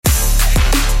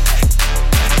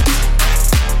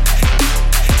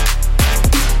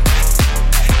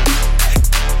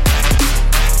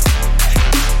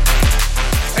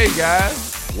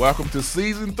guys. Welcome to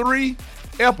Season 3,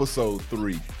 Episode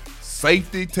 3,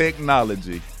 Safety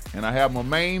Technology. And I have my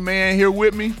main man here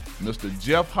with me, Mr.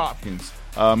 Jeff Hopkins.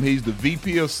 He's the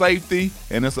VP of Safety,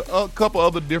 and there's a couple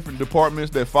other different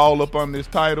departments that fall up on this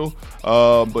title.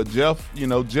 But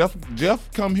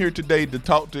Jeff come here today to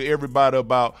talk to everybody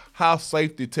about how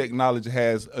safety technology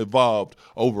has evolved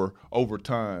over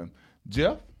time.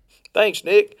 Jeff? Thanks,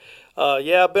 Nick.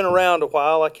 I've been around a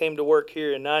while. I came to work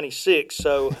here in '96,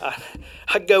 so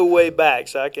I go way back,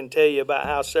 so I can tell you about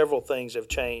how several things have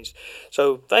changed.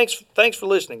 So thanks for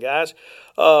listening, guys.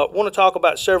 Want to talk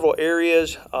about several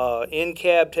areas,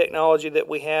 in-cab technology that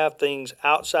we have, things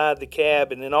outside the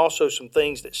cab, and then also some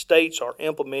things that states are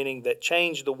implementing that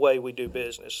change the way we do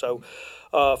business. So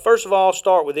first of all,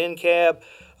 start with in-cab.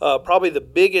 Probably the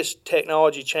biggest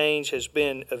technology change has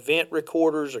been event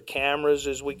recorders, or cameras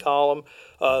as we call them.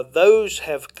 Those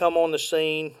have come on the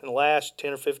scene in the last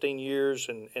 10 or 15 years,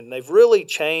 and they've really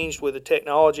changed with the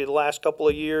technology the last couple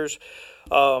of years.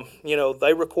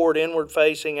 They record inward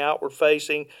facing, outward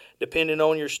facing, depending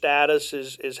on your status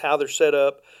is how they're set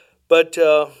up. But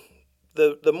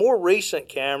the more recent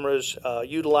cameras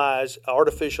utilize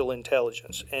artificial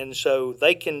intelligence, and so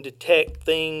they can detect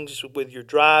things with your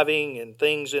driving and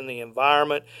things in the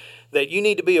environment that you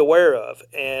need to be aware of,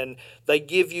 and they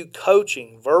give you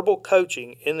verbal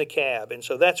coaching in the cab, and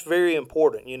so that's very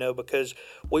important, because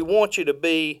we want you to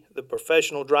be the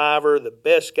professional driver, the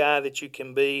best guy that you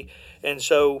can be, and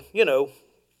so,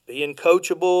 being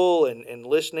coachable and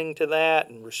listening to that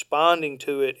and responding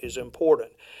to it is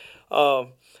important.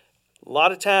 A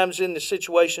lot of times in the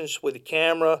situations with the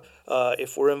camera,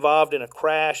 if we're involved in a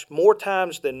crash, more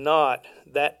times than not,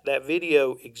 that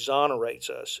video exonerates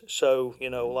us. So, a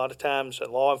lot of times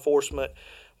law enforcement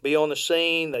be on the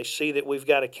scene, they see that we've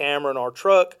got a camera in our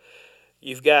truck,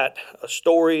 you've got a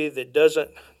story that doesn't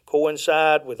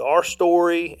coincide with our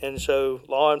story, and so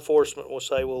law enforcement will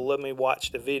say, well, let me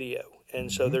watch the video.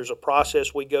 And so there's a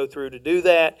process we go through to do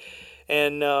that,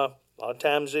 and a lot of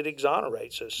times it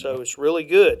exonerates us, so it's really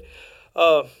good.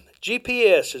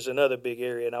 GPS is another big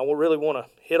area, and I really want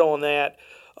to hit on that.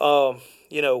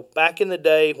 Back in the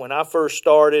day when I first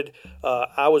started,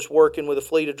 I was working with a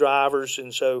fleet of drivers,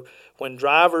 and so when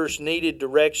drivers needed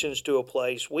directions to a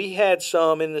place, we had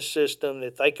some in the system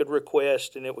that they could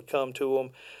request, and it would come to them.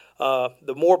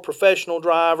 The more professional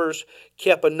drivers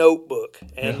kept a notebook,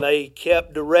 and they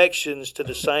kept directions to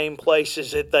the same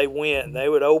places that they went. They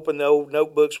would open the old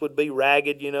notebooks, would be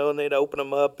ragged, and they'd open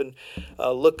them up and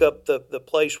look up the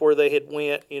place where they had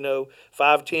went,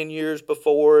 5-10 years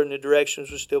before, and the directions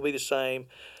would still be the same.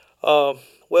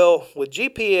 Well, with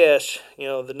GPS,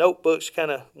 the notebooks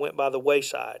kind of went by the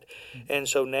wayside. And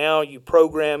so now you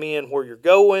program in where you're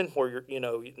going, where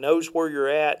it knows where you're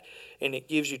at, and it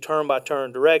gives you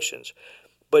turn-by-turn directions.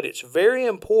 But it's very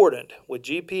important with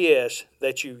GPS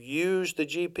that you use the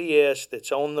GPS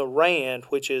that's on the RAND,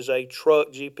 which is a truck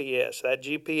GPS. That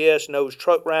GPS knows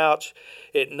truck routes.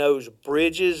 It knows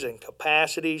bridges and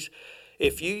capacities.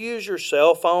 If you use your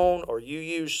cell phone or you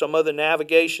use some other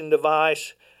navigation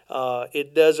device,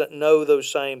 it doesn't know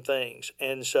those same things.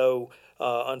 And so,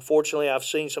 unfortunately, I've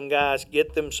seen some guys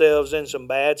get themselves in some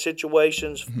bad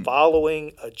situations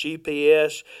following a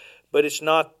GPS, but it's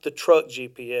not the truck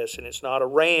GPS and it's not a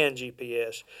RAN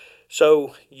GPS.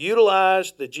 So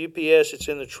utilize the GPS that's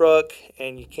in the truck,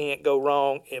 and you can't go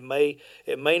wrong. It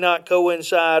may not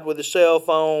coincide with the cell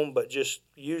phone, but just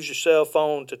use your cell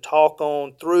phone to talk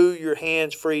on through your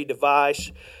hands-free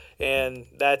device, and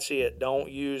that's it.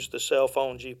 Don't use the cell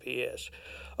phone GPS.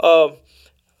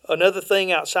 Another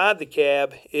thing outside the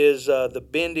cab is the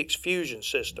Bendix Fusion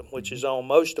system, which is on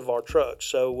most of our trucks.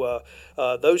 So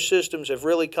those systems have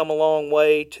really come a long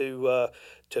way to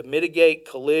mitigate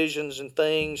collisions and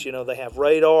things. They have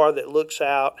radar that looks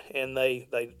out, and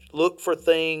they look for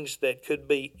things that could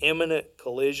be imminent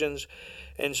collisions.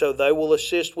 And so they will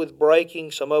assist with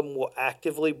braking. Some of them will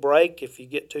actively brake if you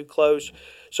get too close.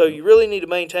 So you really need to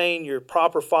maintain your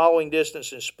proper following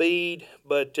distance and speed,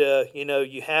 but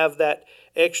you have that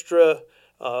extra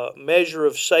measure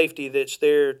of safety that's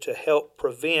there to help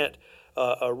prevent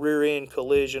a rear-end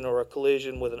collision or a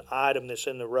collision with an item that's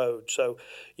in the road. So,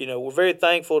 we're very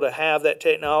thankful to have that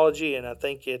technology, and I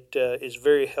think it is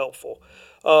very helpful.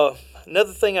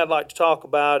 Another thing I'd like to talk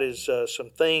about is some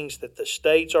things that the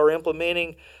states are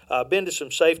implementing. I've been to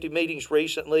some safety meetings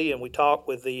recently, and we talked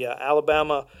with the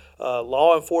Alabama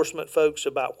law enforcement folks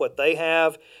about what they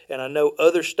have, and I know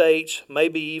other states may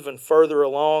be even further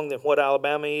along than what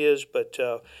Alabama is, but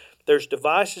there's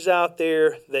devices out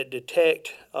there that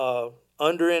detect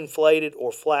underinflated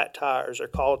or flat tires. They're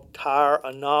called tire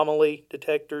anomaly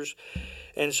detectors.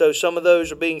 And so some of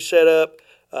those are being set up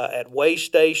at weigh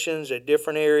stations at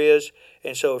different areas.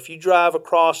 And so if you drive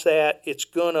across that, it's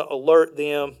going to alert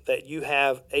them that you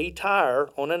have a tire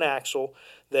on an axle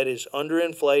that is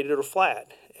underinflated or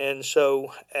flat. And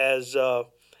so as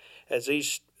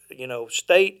these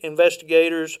state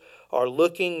investigators are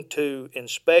looking to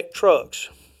inspect trucks,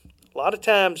 a lot of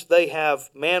times they have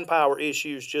manpower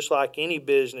issues just like any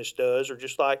business does, or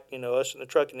just like us in the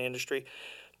trucking industry.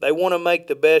 They want to make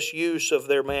the best use of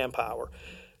their manpower.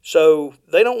 So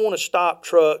they don't want to stop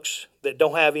trucks that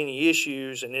don't have any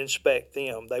issues and inspect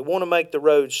them. They want to make the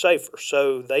roads safer.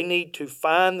 So they need to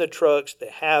find the trucks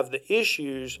that have the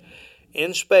issues,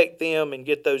 inspect them, and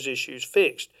get those issues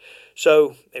fixed.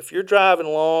 So if you're driving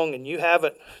along and you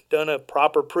haven't done a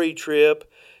proper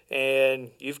pre-trip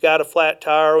and you've got a flat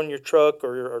tire on your truck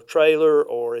or trailer,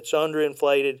 or it's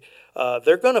underinflated,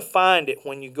 they're going to find it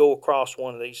when you go across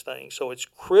one of these things. So it's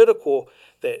critical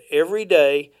that every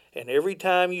day and every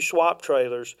time you swap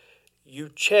trailers, you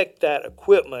check that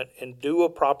equipment and do a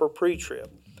proper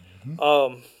pre-trip.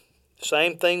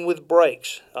 Same thing with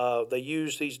brakes. They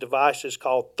use these devices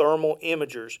called thermal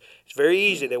imagers. It's very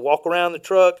easy. They walk around the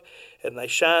truck and they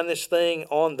shine this thing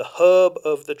on the hub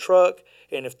of the truck,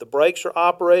 and if the brakes are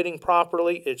operating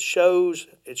properly, it shows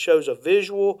a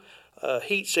visual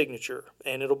heat signature,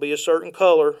 and it'll be a certain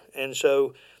color. And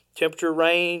so temperature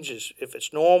range is, if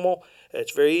it's normal,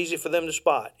 it's very easy for them to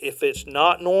spot. If it's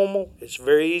not normal, it's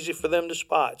very easy for them to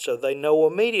spot. So they know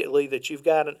immediately that you've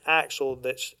got an axle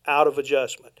that's out of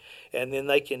adjustment, and then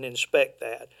they can inspect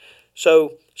that.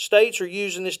 So states are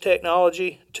using this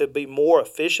technology to be more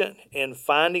efficient in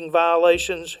finding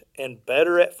violations and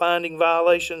better at finding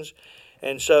violations.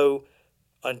 And so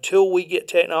until we get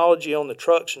technology on the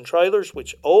trucks and trailers,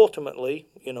 which ultimately,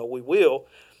 we will,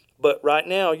 but right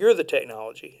now you're the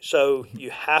technology. So you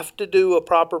have to do a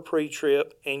proper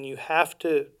pre-trip, and you have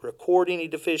to record any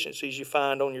deficiencies you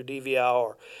find on your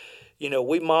DVIR.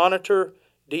 We monitor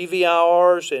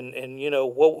DVIRs, and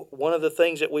one of the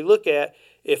things that we look at,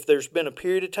 if there's been a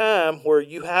period of time where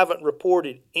you haven't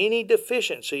reported any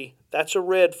deficiency, that's a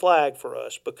red flag for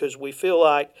us, because we feel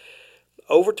like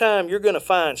over time you're going to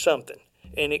find something.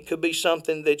 And it could be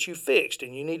something that you fixed,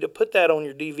 and you need to put that on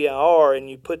your DVIR, and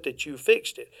you put that you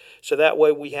fixed it. So that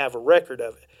way we have a record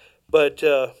of it. But,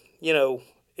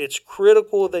 it's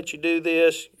critical that you do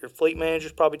this. Your fleet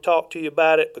managers probably talk to you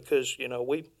about it, because,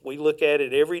 we look at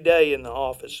it every day in the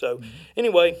office. So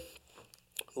anyway,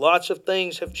 lots of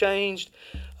things have changed.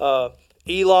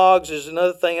 E-logs is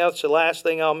another thing. That's the last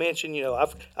thing I'll mention.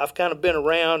 I've kind of been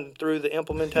around through the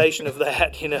implementation of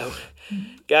that.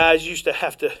 Guys used to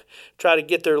have to try to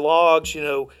get their logs,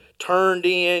 turned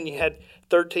in. You had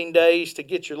 13 days to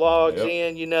get your logs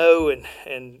in,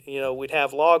 and we'd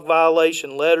have log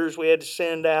violation letters we had to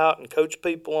send out and coach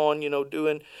people on,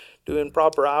 doing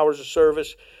proper hours of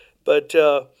service. But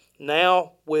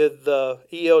now with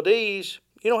ELDs,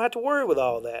 you don't have to worry with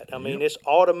all that. I mean, it's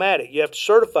automatic. You have to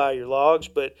certify your logs,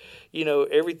 but,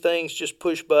 everything's just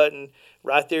push button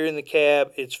right there in the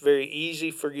cab. It's very easy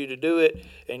for you to do it,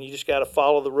 and you just got to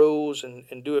follow the rules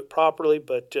and do it properly.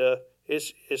 But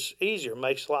it's easier,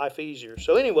 makes life easier.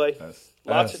 So anyway,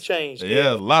 lots of change.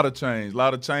 Yeah, a lot of change,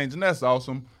 and that's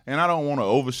awesome. And I don't want to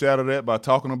overshadow that by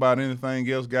talking about anything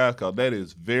else, guys, because that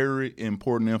is very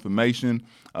important information.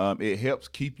 It helps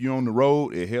keep you on the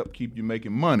road. It helps keep you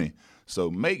making money. So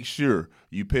make sure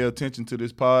you pay attention to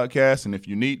this podcast, and if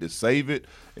you need to save it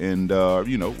and,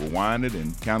 rewind it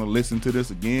and kind of listen to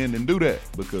this again, then do that,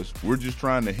 because we're just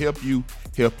trying to help you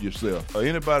help yourself.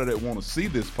 Anybody that want to see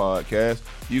this podcast,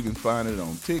 you can find it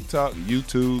on TikTok,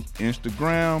 YouTube,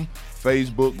 Instagram,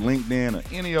 Facebook, LinkedIn,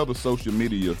 or any other social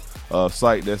media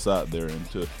site that's out there.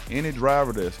 And to any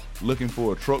driver that's looking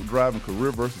for a truck driving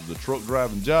career versus a truck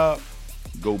driving job,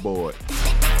 go Boyd.